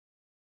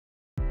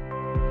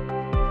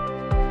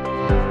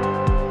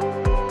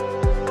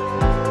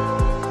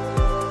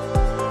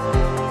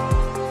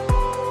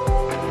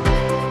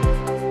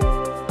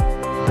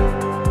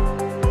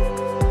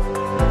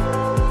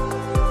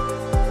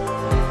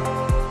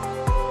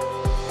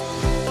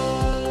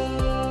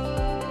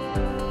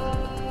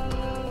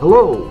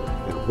Hello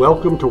and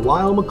welcome to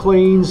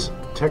Weil-McLain's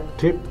Tech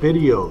Tip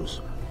Videos.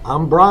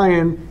 I'm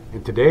Brian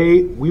and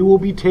today we will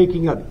be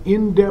taking an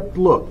in-depth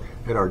look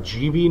at our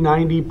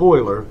GV90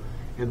 boiler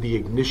and the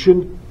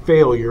ignition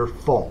failure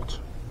fault.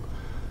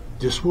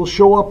 This will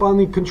show up on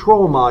the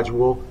control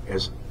module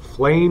as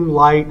flame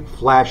light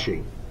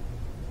flashing.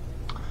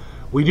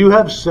 We do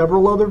have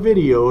several other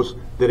videos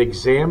that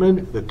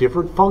examine the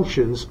different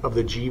functions of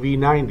the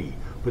GV90,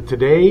 but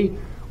today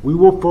we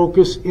will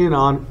focus in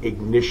on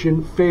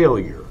ignition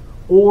failure,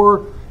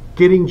 or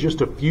getting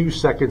just a few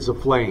seconds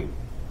of flame,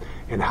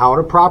 and how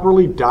to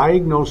properly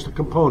diagnose the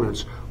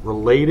components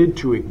related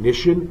to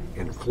ignition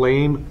and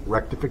flame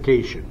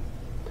rectification.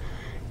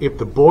 If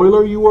the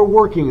boiler you are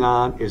working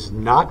on is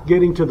not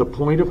getting to the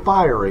point of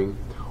firing,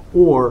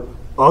 or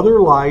other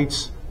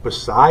lights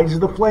besides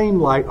the flame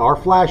light are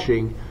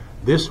flashing,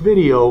 this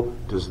video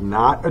does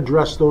not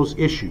address those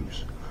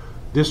issues.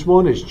 This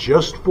one is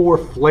just for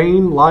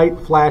flame light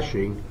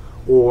flashing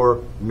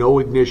or no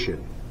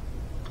ignition.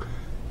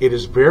 It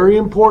is very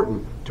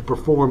important to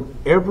perform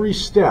every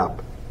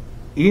step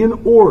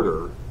in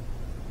order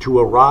to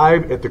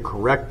arrive at the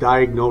correct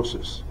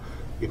diagnosis.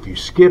 If you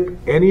skip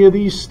any of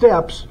these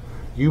steps,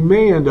 you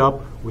may end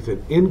up with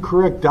an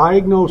incorrect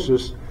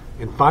diagnosis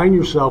and find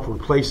yourself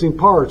replacing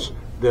parts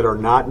that are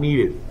not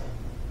needed.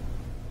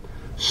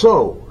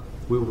 So,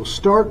 we will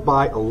start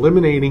by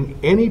eliminating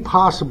any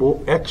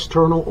possible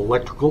external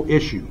electrical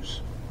issues.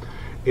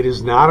 It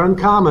is not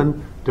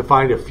uncommon to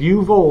find a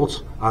few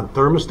volts on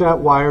thermostat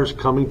wires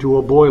coming to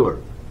a boiler.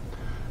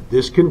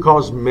 This can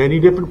cause many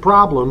different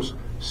problems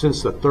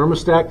since the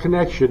thermostat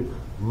connection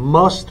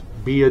must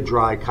be a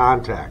dry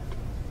contact.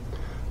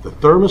 The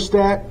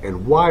thermostat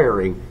and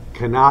wiring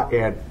cannot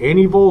add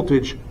any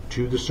voltage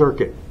to the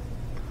circuit.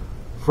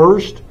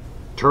 First,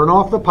 turn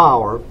off the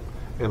power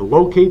and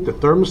locate the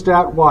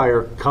thermostat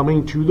wire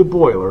coming to the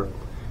boiler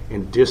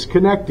and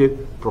disconnect it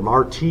from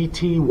our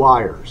TT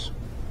wires.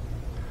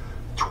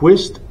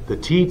 Twist the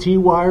TT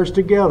wires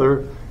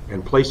together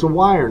and place a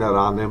wire nut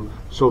on them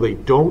so they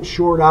don't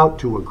short out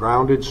to a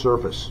grounded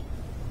surface.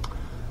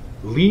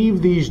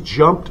 Leave these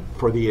jumped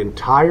for the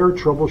entire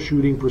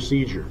troubleshooting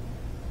procedure.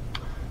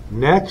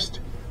 Next,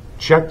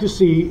 check to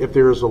see if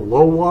there is a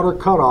low water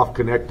cutoff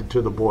connected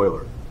to the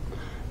boiler.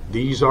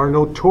 These are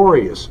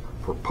notorious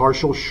for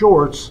partial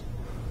shorts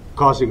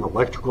causing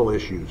electrical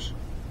issues.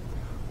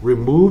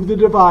 Remove the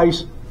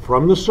device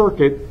from the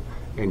circuit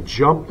and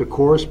jump the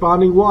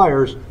corresponding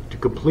wires to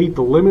complete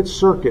the limit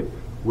circuit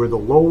where the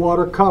low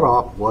water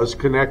cutoff was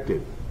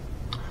connected.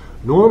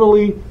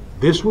 Normally,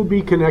 this would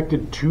be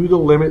connected to the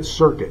limit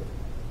circuit.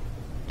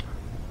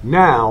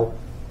 Now,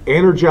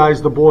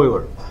 energize the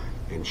boiler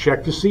and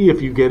check to see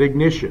if you get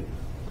ignition.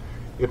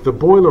 If the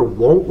boiler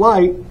won't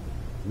light,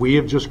 we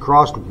have just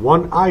crossed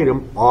one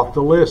item off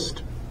the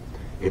list.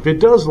 If it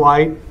does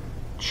light,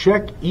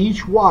 check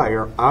each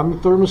wire on the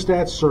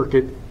thermostat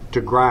circuit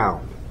to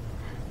ground.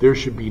 There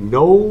should be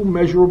no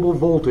measurable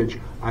voltage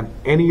on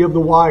any of the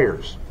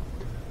wires.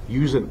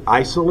 Use an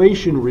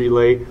isolation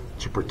relay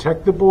to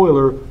protect the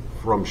boiler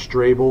from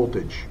stray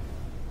voltage.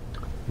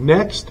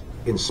 Next,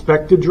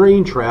 inspect the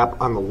drain trap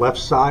on the left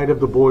side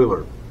of the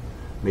boiler.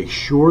 Make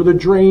sure the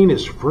drain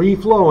is free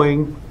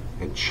flowing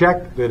and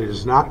check that it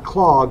is not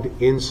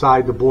clogged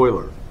inside the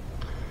boiler.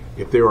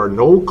 If there are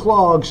no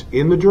clogs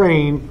in the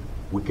drain,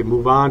 we can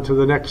move on to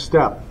the next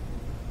step.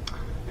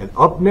 And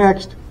up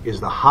next is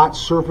the hot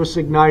surface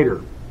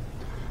igniter.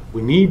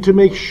 We need to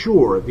make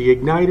sure the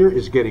igniter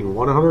is getting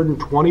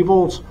 120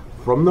 volts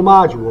from the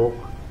module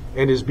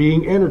and is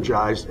being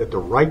energized at the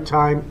right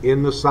time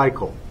in the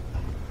cycle.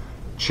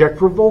 Check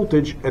for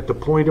voltage at the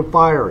point of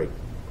firing.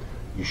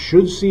 You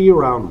should see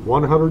around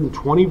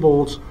 120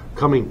 volts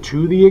coming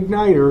to the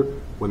igniter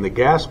when the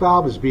gas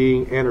valve is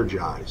being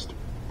energized.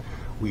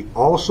 We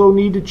also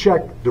need to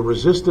check the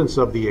resistance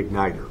of the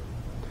igniter.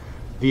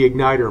 The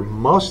igniter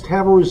must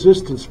have a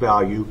resistance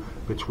value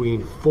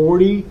between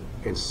 40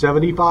 and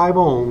 75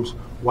 ohms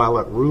while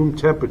at room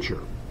temperature.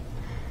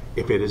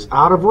 If it is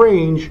out of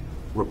range,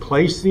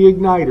 replace the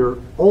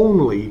igniter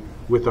only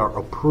with our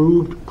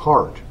approved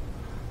part.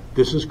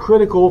 This is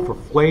critical for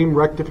flame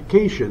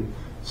rectification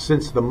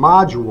since the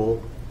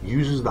module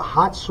uses the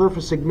hot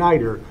surface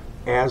igniter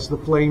as the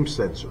flame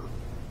sensor.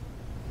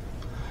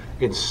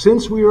 And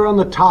since we are on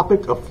the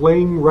topic of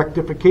flame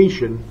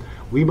rectification,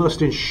 we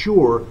must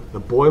ensure the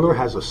boiler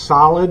has a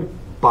solid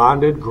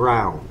bonded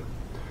ground.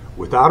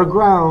 Without a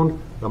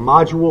ground, the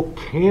module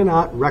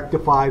cannot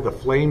rectify the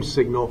flame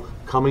signal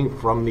coming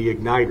from the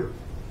igniter.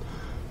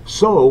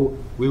 So,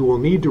 we will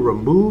need to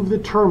remove the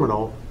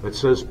terminal that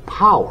says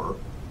power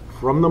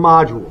from the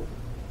module.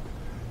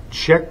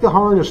 Check the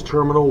harness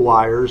terminal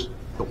wires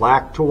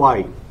black to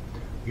white.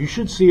 You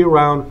should see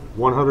around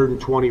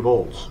 120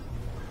 volts.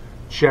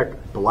 Check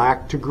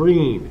black to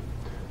green.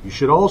 You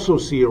should also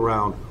see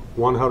around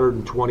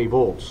 120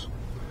 volts.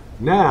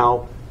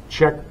 Now,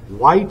 check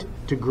white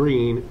to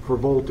green for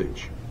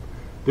voltage.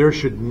 There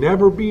should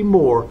never be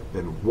more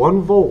than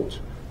 1 volt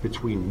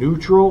between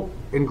neutral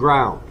and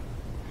ground.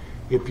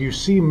 If you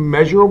see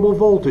measurable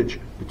voltage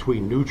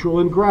between neutral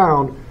and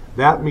ground,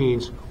 that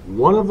means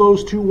one of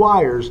those two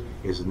wires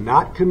is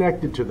not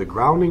connected to the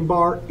grounding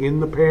bar in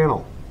the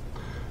panel.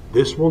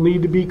 This will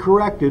need to be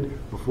corrected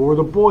before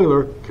the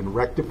boiler can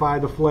rectify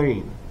the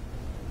flame.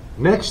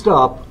 Next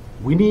up,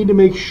 we need to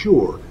make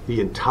sure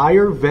the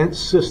entire vent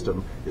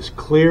system is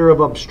clear of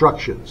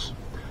obstructions,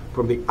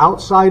 from the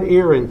outside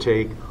air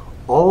intake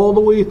all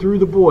the way through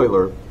the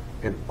boiler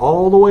and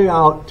all the way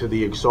out to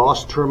the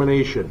exhaust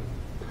termination.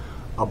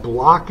 A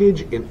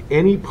blockage in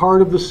any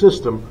part of the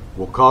system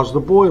will cause the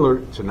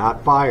boiler to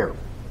not fire.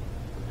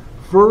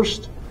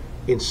 First,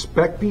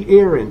 inspect the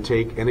air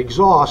intake and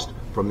exhaust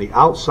from the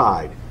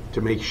outside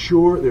to make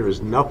sure there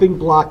is nothing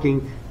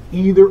blocking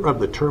either of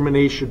the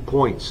termination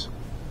points.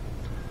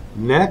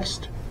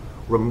 Next,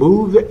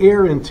 remove the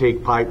air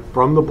intake pipe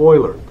from the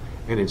boiler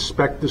and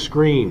inspect the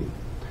screen.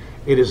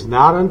 It is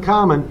not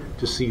uncommon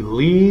to see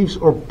leaves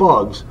or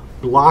bugs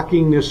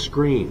blocking this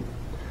screen.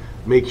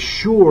 Make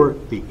sure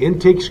the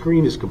intake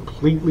screen is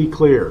completely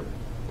clear.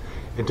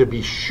 And to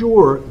be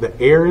sure the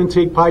air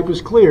intake pipe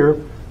is clear,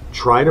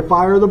 try to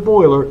fire the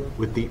boiler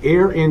with the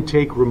air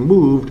intake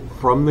removed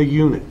from the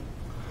unit.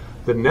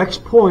 The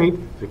next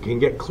point that can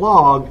get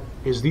clogged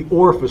is the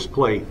orifice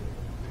plate.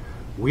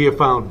 We have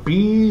found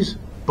bees,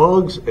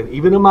 bugs, and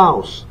even a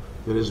mouse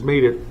that has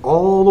made it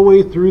all the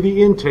way through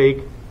the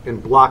intake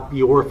and blocked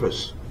the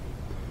orifice.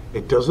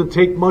 It doesn't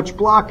take much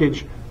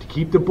blockage to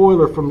keep the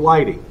boiler from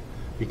lighting,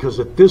 because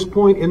at this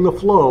point in the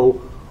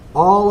flow,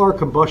 all our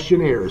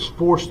combustion air is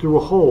forced through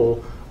a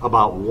hole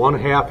about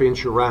 1/2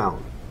 inch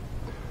around.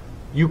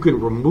 You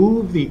can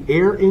remove the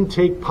air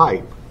intake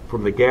pipe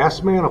from the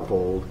gas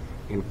manifold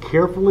and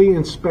carefully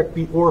inspect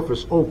the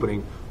orifice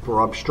opening for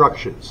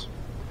obstructions.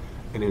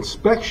 An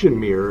inspection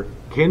mirror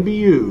can be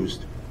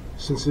used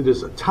since it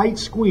is a tight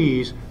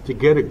squeeze to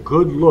get a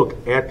good look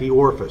at the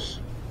orifice.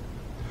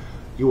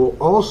 You will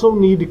also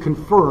need to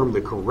confirm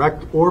the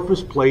correct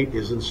orifice plate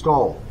is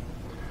installed.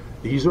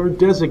 These are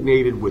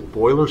designated with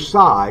boiler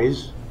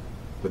size,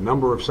 the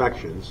number of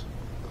sections,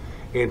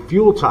 and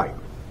fuel type,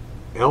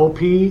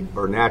 LP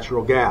or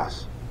natural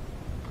gas.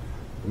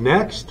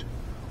 Next,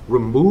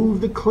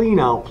 remove the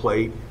cleanout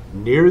plate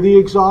near the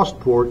exhaust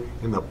port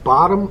in the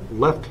bottom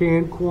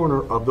left-hand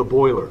corner of the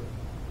boiler.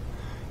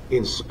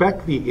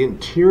 Inspect the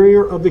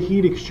interior of the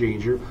heat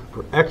exchanger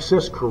for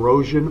excess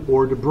corrosion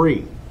or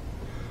debris.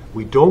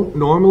 We don't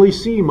normally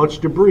see much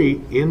debris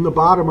in the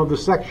bottom of the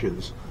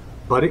sections,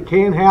 but it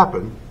can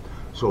happen,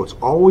 so it's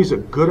always a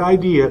good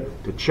idea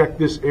to check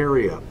this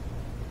area.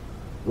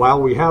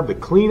 While we have the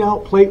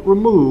cleanout plate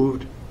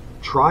removed,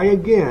 try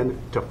again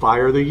to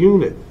fire the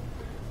unit.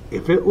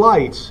 If it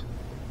lights,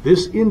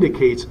 this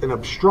indicates an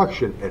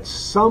obstruction at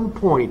some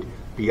point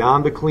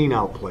beyond the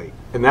cleanout plate.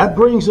 And that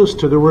brings us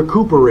to the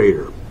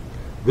recuperator.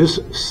 This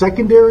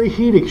secondary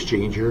heat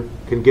exchanger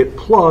can get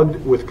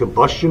plugged with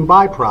combustion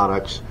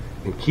byproducts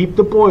and keep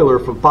the boiler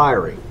from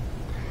firing.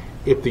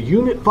 If the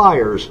unit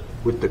fires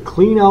with the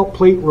cleanout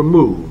plate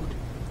removed,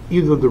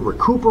 either the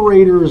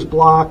recuperator is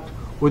blocked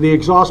or the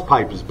exhaust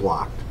pipe is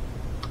blocked.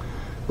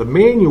 The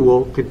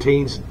manual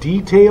contains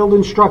detailed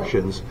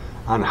instructions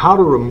on how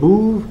to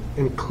remove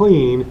and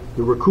clean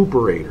the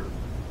recuperator.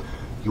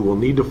 You will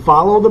need to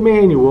follow the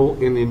manual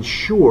and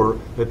ensure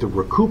that the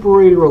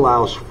recuperator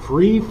allows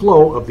free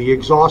flow of the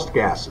exhaust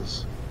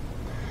gases.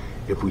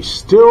 If we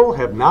still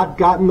have not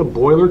gotten the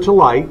boiler to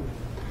light,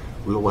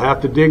 we will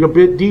have to dig a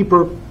bit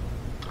deeper.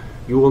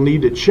 You will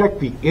need to check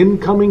the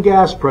incoming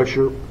gas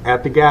pressure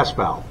at the gas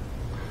valve.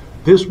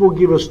 This will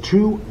give us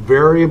two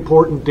very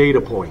important data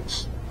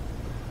points.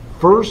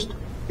 First,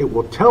 it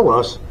will tell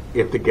us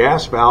if the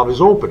gas valve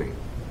is opening,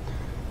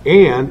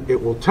 and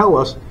it will tell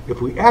us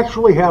if we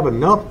actually have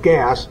enough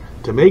gas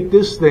to make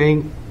this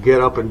thing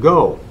get up and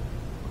go.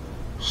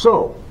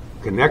 So,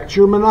 connect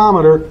your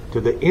manometer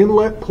to the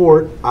inlet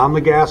port on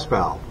the gas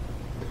valve.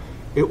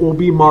 It will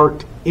be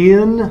marked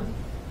in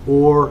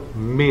or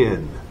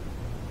min.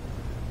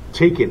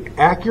 Take an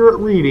accurate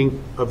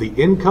reading of the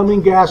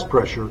incoming gas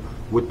pressure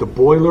with the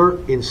boiler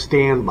in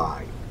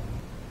standby.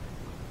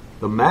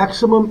 The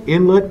maximum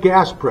inlet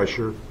gas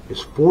pressure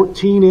is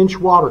 14-inch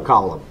water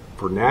column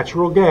for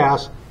natural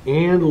gas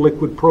and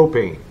liquid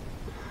propane.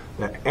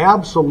 The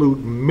absolute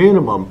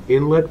minimum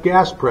inlet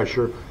gas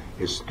pressure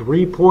is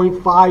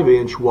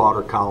 3.5-inch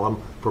water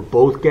column for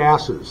both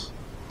gases.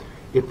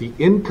 If the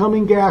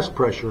incoming gas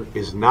pressure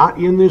is not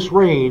in this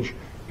range,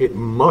 it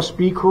must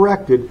be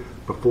corrected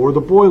before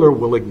the boiler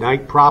will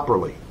ignite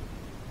properly.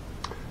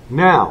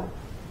 Now,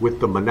 with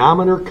the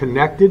manometer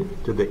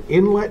connected to the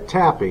inlet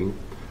tapping,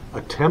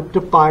 attempt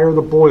to fire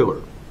the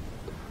boiler.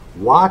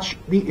 Watch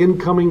the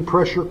incoming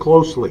pressure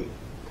closely.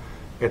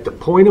 At the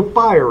point of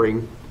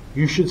firing,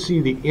 you should see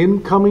the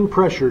incoming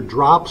pressure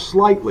drop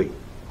slightly.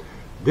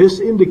 This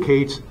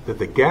indicates that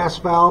the gas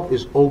valve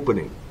is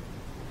opening.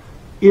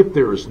 If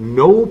there is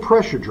no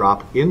pressure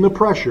drop in the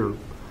pressure,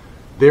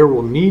 there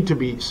will need to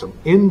be some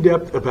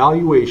in-depth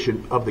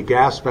evaluation of the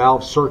gas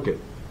valve circuit.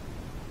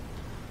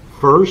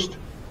 First,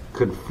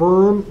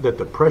 confirm that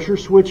the pressure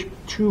switch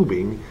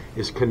tubing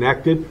is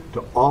connected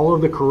to all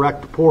of the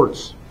correct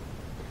ports.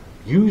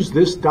 Use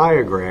this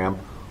diagram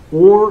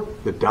or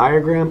the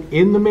diagram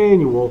in the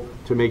manual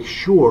to make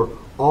sure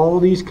all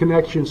these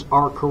connections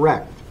are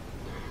correct.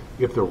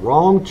 If the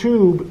wrong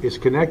tube is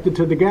connected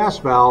to the gas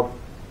valve,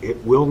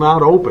 it will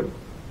not open.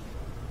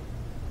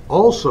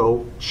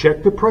 Also,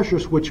 check the pressure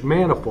switch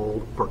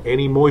manifold for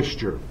any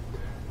moisture.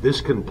 This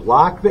can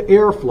block the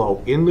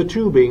airflow in the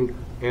tubing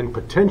and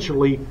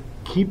potentially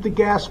keep the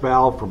gas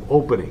valve from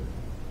opening.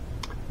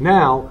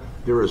 Now,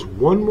 there is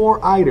one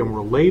more item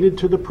related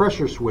to the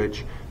pressure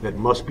switch that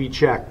must be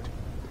checked.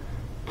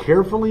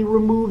 Carefully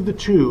remove the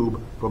tube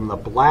from the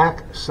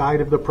black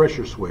side of the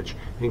pressure switch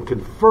and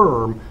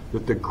confirm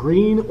that the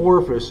green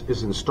orifice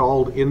is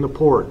installed in the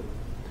port.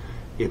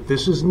 If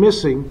this is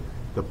missing,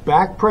 the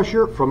back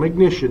pressure from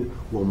ignition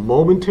will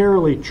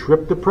momentarily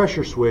trip the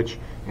pressure switch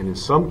and in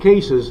some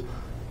cases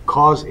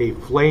cause a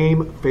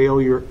flame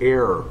failure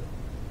error.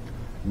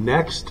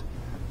 Next,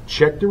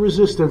 check the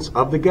resistance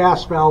of the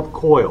gas valve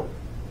coil.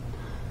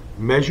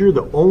 Measure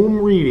the ohm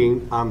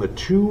reading on the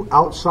two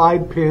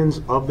outside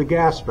pins of the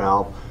gas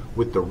valve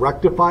with the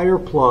rectifier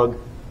plug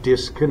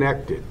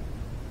disconnected.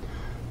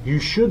 You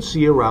should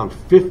see around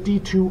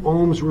 52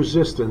 ohms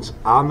resistance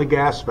on the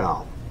gas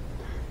valve.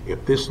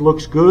 If this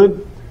looks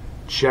good,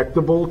 check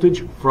the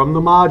voltage from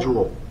the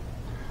module.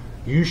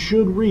 You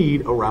should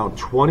read around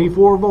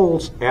 24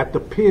 volts at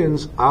the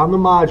pins on the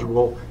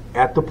module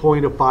at the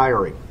point of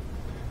firing.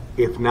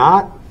 If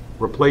not,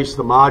 replace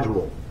the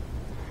module.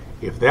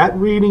 If that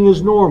reading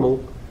is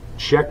normal,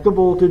 check the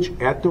voltage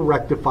at the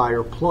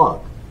rectifier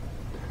plug.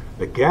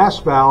 The gas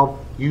valve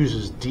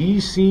uses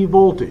DC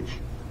voltage,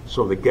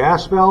 so the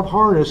gas valve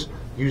harness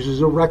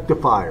uses a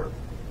rectifier.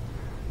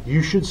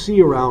 You should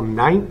see around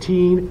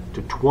 19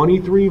 to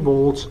 23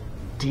 volts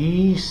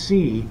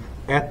DC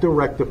at the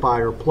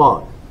rectifier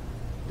plug,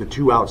 the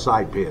two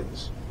outside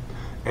pins,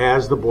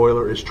 as the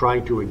boiler is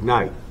trying to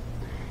ignite.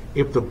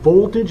 If the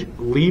voltage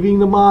leaving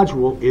the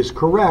module is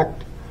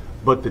correct,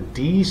 but the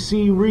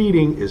DC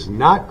reading is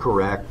not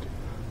correct,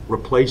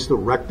 replace the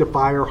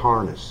rectifier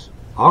harness.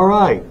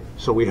 Alright,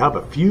 so we have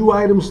a few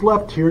items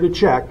left here to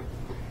check,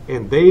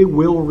 and they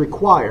will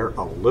require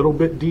a little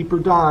bit deeper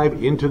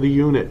dive into the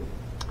unit.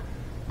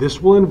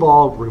 This will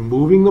involve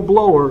removing the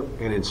blower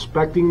and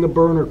inspecting the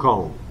burner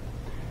cone.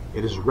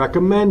 It is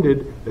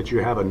recommended that you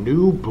have a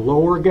new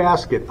blower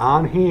gasket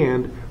on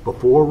hand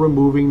before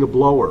removing the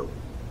blower.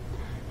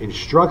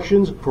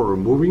 Instructions for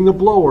removing the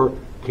blower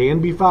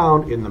can be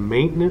found in the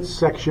maintenance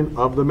section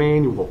of the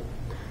manual.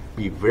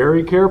 Be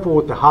very careful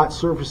with the hot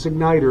surface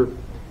igniter.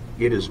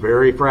 It is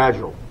very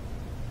fragile.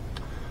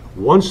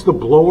 Once the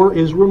blower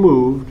is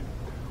removed,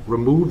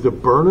 remove the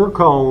burner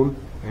cone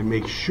and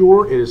make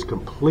sure it is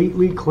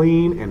completely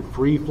clean and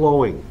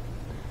free-flowing.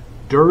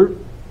 Dirt,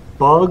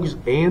 bugs,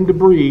 and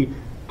debris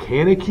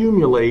can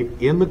accumulate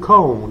in the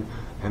cone,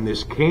 and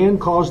this can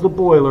cause the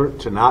boiler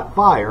to not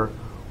fire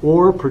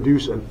or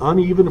produce an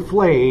uneven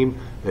flame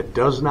that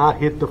does not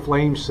hit the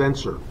flame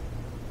sensor.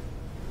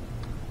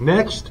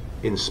 Next,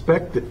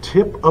 inspect the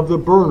tip of the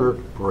burner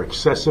for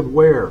excessive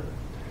wear.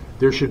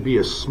 There should be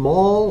a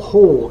small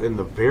hole in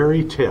the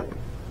very tip,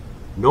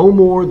 no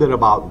more than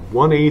about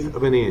 1/8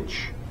 of an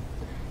inch.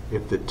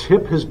 If the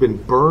tip has been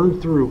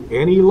burned through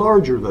any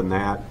larger than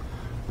that,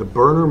 the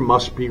burner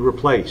must be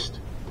replaced.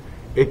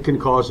 It can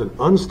cause an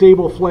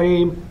unstable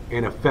flame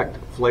and affect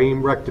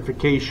flame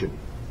rectification.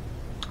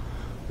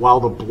 While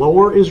the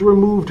blower is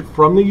removed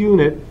from the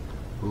unit,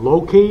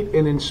 locate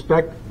and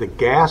inspect the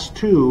gas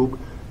tube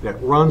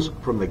that runs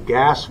from the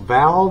gas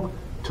valve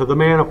to the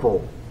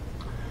manifold.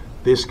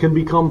 This can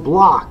become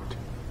blocked,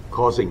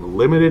 causing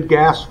limited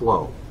gas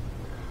flow.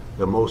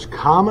 The most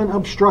common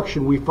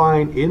obstruction we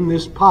find in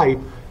this pipe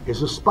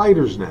is a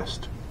spider's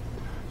nest.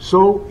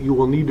 So you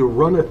will need to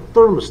run a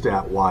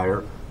thermostat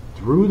wire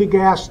through the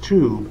gas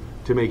tube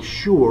to make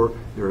sure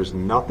there is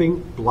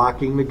nothing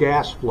blocking the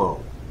gas flow.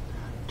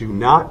 Do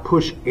not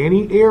push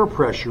any air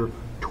pressure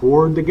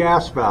toward the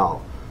gas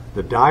valve.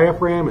 The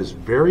diaphragm is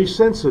very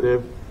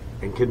sensitive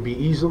and can be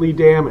easily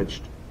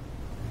damaged.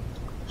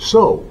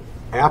 So,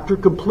 after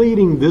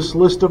completing this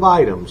list of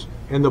items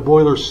and the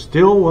boiler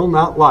still will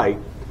not light,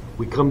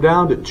 we come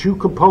down to two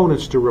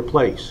components to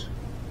replace.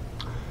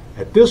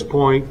 At this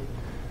point,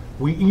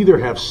 we either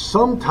have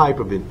some type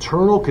of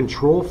internal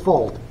control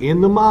fault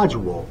in the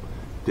module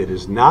that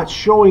is not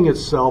showing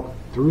itself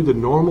through the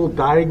normal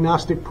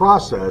diagnostic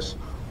process,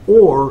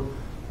 or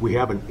we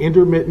have an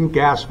intermittent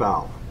gas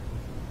valve.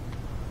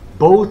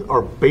 Both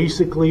are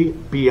basically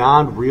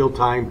beyond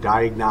real-time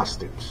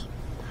diagnostics.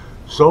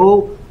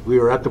 So we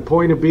are at the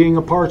point of being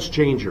a parts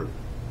changer.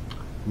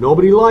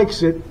 Nobody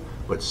likes it,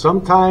 but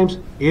sometimes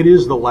it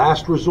is the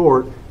last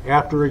resort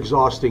after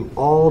exhausting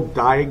all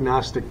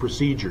diagnostic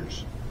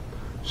procedures.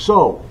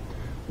 So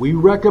we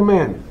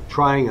recommend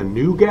trying a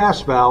new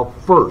gas valve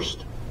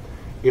first.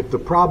 If the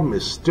problem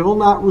is still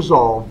not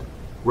resolved,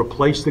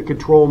 replace the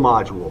control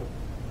module.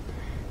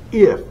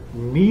 If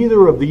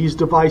neither of these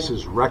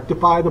devices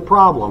rectify the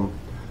problem,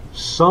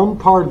 some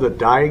part of the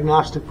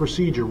diagnostic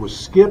procedure was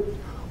skipped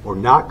or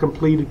not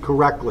completed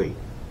correctly.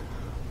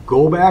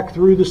 Go back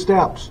through the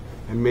steps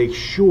and make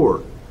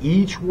sure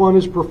each one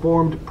is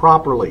performed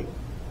properly.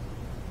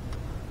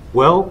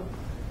 Well,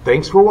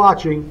 thanks for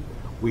watching.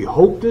 We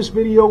hope this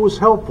video was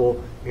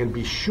helpful, and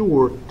be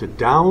sure to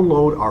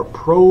download our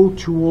Pro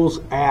Tools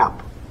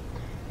app.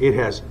 It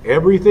has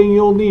everything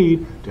you'll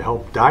need to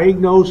help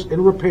diagnose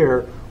and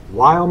repair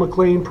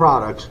Weil-McLain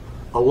products,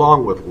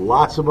 along with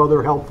lots of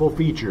other helpful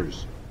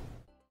features.